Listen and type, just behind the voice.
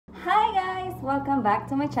Welcome back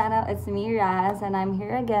to my channel. It's me, Raz, and I'm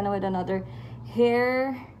here again with another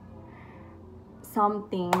hair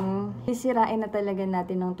something. Sisirain na talaga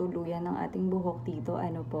natin ng tuluyan ng ating buhok dito.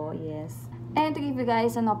 Ano po, yes. And to give you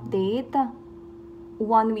guys an update, 1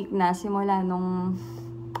 week na simula nung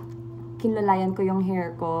kinlalayan ko yung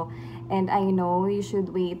hair ko. And I know you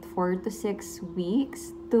should wait 4 to 6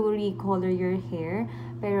 weeks to recolor your hair.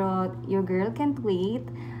 Pero your girl can't wait.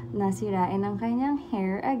 Nasirain ang kanyang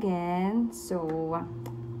hair again. So,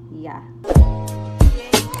 yeah.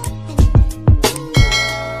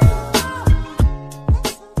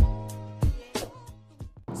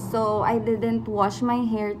 So, I didn't wash my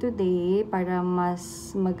hair today para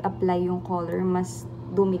mas mag-apply yung color, mas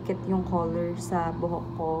dumikit yung color sa buhok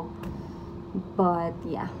ko. But,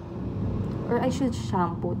 yeah. Or I should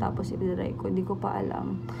shampoo tapos i-dry ko. Hindi ko pa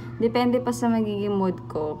alam. Depende pa sa magiging mood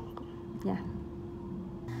ko. Yeah.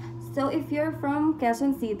 So, if you're from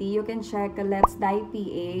Quezon City, you can check Let's Dye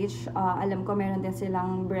PH. Alam ko meron din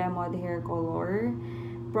silang Bremod hair color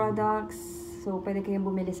products. So, pwede kayong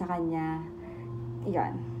bumili sa kanya.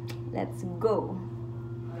 Yan. Let's go!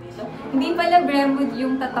 Hindi pala Bremod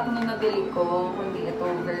yung tatak na nabili ko, kundi ito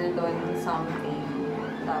Verdon something.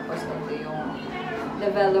 Tapos ito yung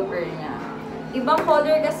developer niya. Ibang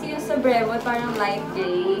color kasi yung sa Bremod, parang light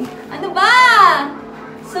gray. Ano ba?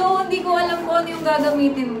 So, hindi ko alam kung ano yung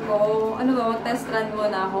gagamitin ko. Ano ba, mag-test run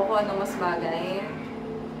muna ako kung ano mas bagay.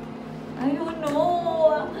 I don't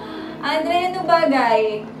know. Andre, ano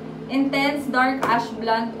bagay? Intense, dark, ash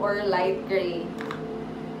blonde, or light gray?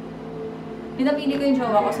 Pinapili ko yung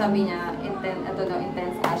jowa ko, sabi niya, ito daw,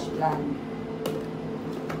 intense ash blonde.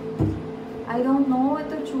 I don't know what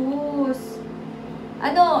to choose.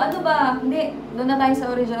 Ano ba? Hindi, doon na tayo sa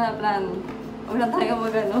original plan. Huwag na tayo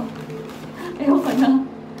mag-ano. Ayoko na.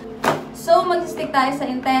 So, mag-stick tayo sa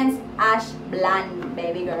intense ash blonde,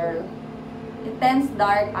 baby girl. Intense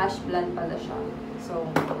dark ash blonde pala siya. So,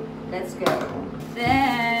 let's go.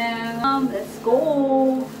 Then, let's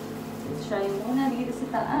go. Let's try muna dito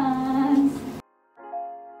sa taas.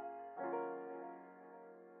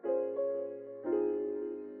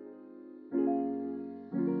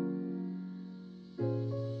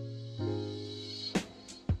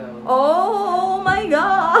 Oh my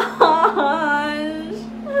gosh!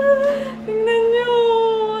 Tingnan nyo!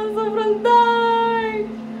 Sobrang dark!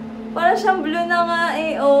 Para siyang blue na nga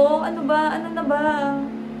eh. Oh, ano ba? Ano na ba?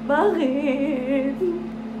 Bakit?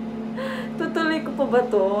 Tutuloy ko pa ba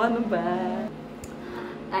to? Ano ba?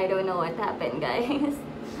 I don't know what happened, guys.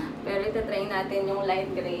 Pero itatry natin yung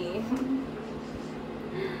light gray.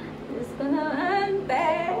 Gusto naman,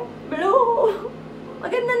 te! Blue!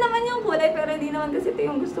 Maganda naman yung kulay, pero hindi naman kasi ito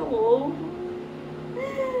yung gusto ko.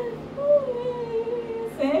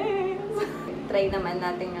 Try naman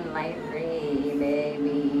natin yung light gray,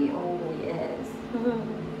 baby. Oh, yes.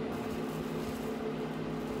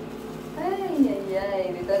 Ay.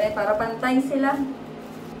 Dito rin, para pantay sila.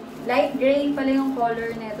 Light gray pala yung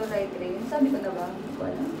color nito, light gray. Sabi ko na ba? Hindi ko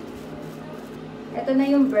alam. Ito na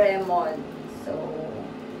yung Bremod. So,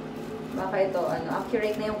 baka ito,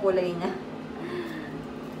 accurate na yung kulay niya.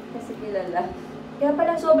 Kasi kilala. Kaya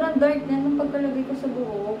pala sobrang dark na nung pagkalagay ko sa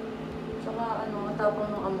buhok. Tsaka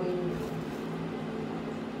tapang ng amoy niya.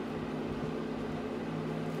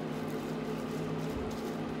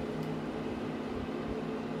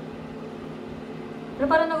 Pero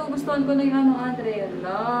parang nagugustuhan ko na yung Andre.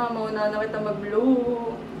 Mauna na kita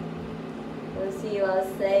mag-blue. We'll see what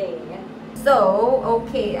I'll say. So,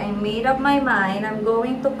 okay. I made up my mind. I'm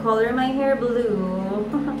going to color my hair blue.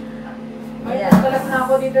 Yes. Ay, na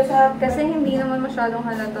ako dito sa... Kasi hindi naman masyadong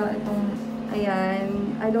halata itong...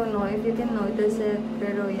 Ayan. I don't know if you can notice it.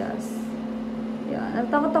 Pero yes. Yan.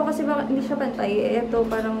 Nagtakot ako kasi baka hindi siya pantay. Ito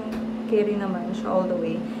parang carry naman siya all the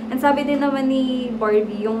way. And sabi din naman ni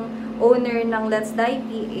Barbie, yung owner ng Let's Dye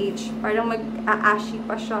PH, parang mag-a-ashy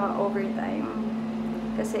pa siya over time.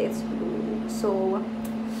 Kasi it's blue. So,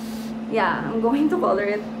 yeah. I'm going to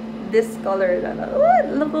color it this color.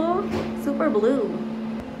 Oh, look, super blue.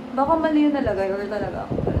 Baka mali yung nalagay or talaga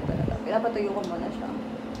ako. Pinapatuyo ko muna siya.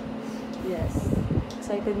 Yes.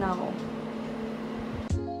 Excited na ako.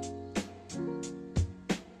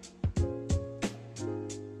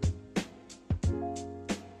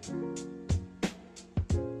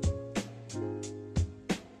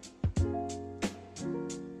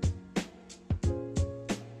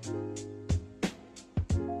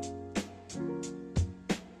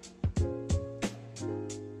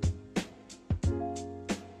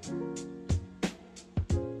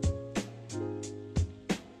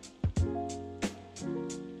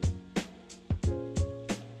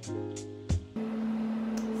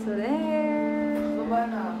 So there. Baba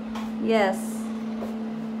na. Yes.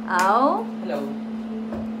 Ow. Hello.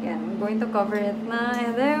 Yeah, I'm going to cover it na,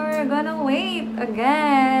 and then we're gonna wait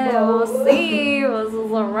again. We'll see what's the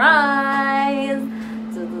surprise.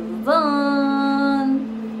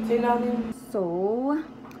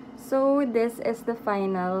 So this is the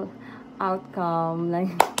final outcome.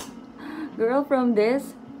 Like, girl, from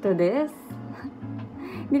this to this.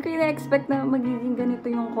 Hindi ko na-expect na magiging ganito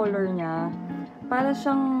yung color niya. Para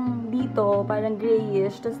siyang dito, parang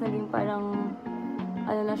grayish, tapos naging parang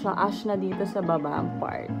ano na siya, ash na dito sa baba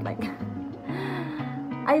part. Like,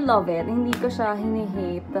 I love it. Hindi ko siya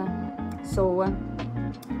hini-hate. So,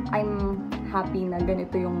 I'm happy na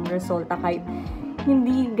ganito yung resulta kahit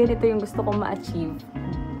hindi ganito yung gusto kong ma-achieve.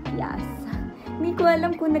 Yes. Hindi ko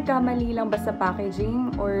alam kung nagkamali lang ba sa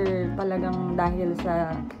packaging or talagang dahil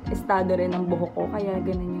sa estado rin ng buhok ko kaya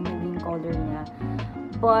ganun yung naging color niya.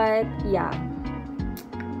 But, yeah.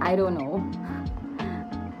 I don't know.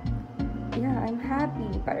 Yeah, I'm happy.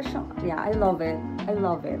 Para siyang, yeah, I love it. I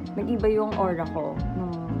love it. Nag-iba yung aura ko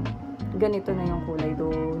nung ganito na yung kulay.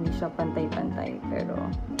 Though, hindi siya pantay-pantay. Pero,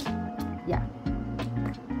 yeah.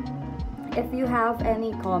 If you have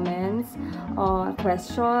any comments or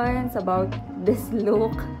questions about this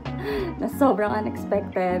look na sobrang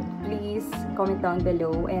unexpected, please comment down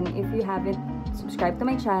below. And if you haven't subscribed to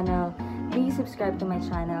my channel, please subscribe to my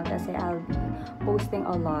channel kasi I'll be posting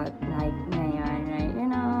a lot like ngayon, right? You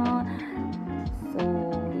know? So,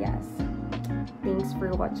 yes. Thanks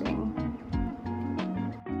for watching.